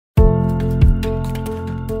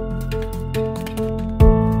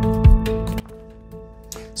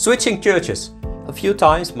Switching churches. A few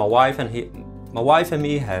times my wife and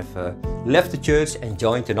me have left the church and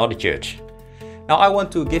joined another church. Now I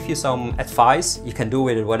want to give you some advice. You can do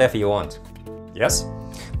with it whatever you want. Yes?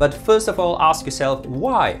 But first of all, ask yourself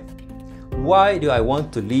why? Why do I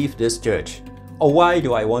want to leave this church? Or why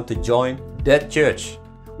do I want to join that church?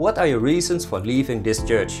 What are your reasons for leaving this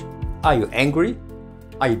church? Are you angry?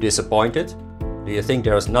 Are you disappointed? Do you think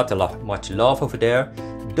there is not much love over there?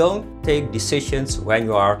 Don't take decisions when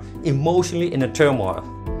you are emotionally in a turmoil.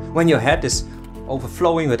 When your head is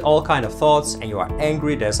overflowing with all kinds of thoughts and you are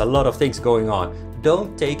angry, there's a lot of things going on.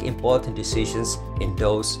 Don't take important decisions in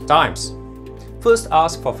those times. First,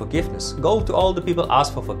 ask for forgiveness. Go to all the people,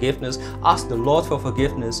 ask for forgiveness. Ask the Lord for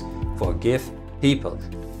forgiveness. Forgive people.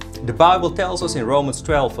 The Bible tells us in Romans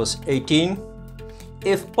 12 verse 18,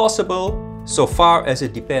 if possible, so far as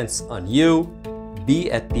it depends on you, be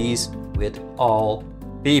at peace with all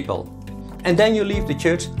people. And then you leave the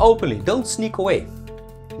church openly. Don't sneak away.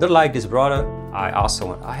 Not like this brother. I asked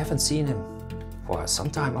someone, I haven't seen him for some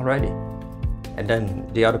time already. And then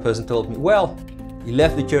the other person told me, well, he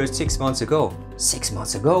left the church 6 months ago. 6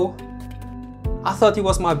 months ago? I thought he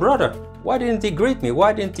was my brother. Why didn't he greet me?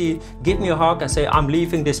 Why didn't he give me a hug and say, I'm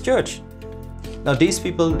leaving this church? Now these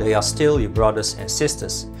people, they are still your brothers and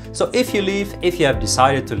sisters. So if you leave, if you have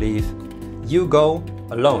decided to leave, you go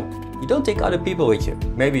alone. You don't take other people with you,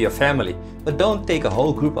 maybe your family, but don't take a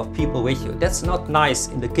whole group of people with you. That's not nice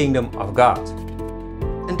in the kingdom of God.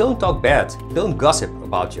 And don't talk bad, don't gossip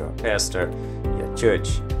about your pastor, your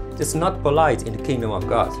church. It's not polite in the kingdom of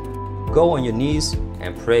God. Go on your knees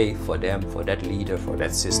and pray for them, for that leader, for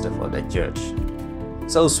that sister, for that church.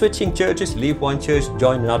 So switching churches, leave one church,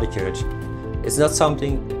 join another church, it's not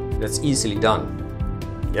something that's easily done.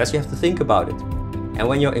 Yes, you have to think about it. And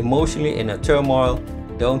when you're emotionally in a turmoil,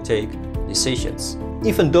 don't take decisions.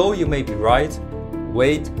 Even though you may be right,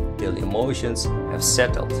 wait till the emotions have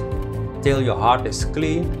settled. Till your heart is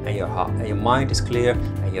clean and your mind is clear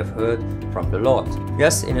and you have heard from the Lord.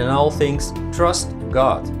 Yes, in all things, trust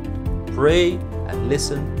God. Pray and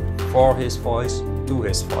listen for His voice, to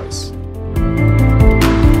His voice.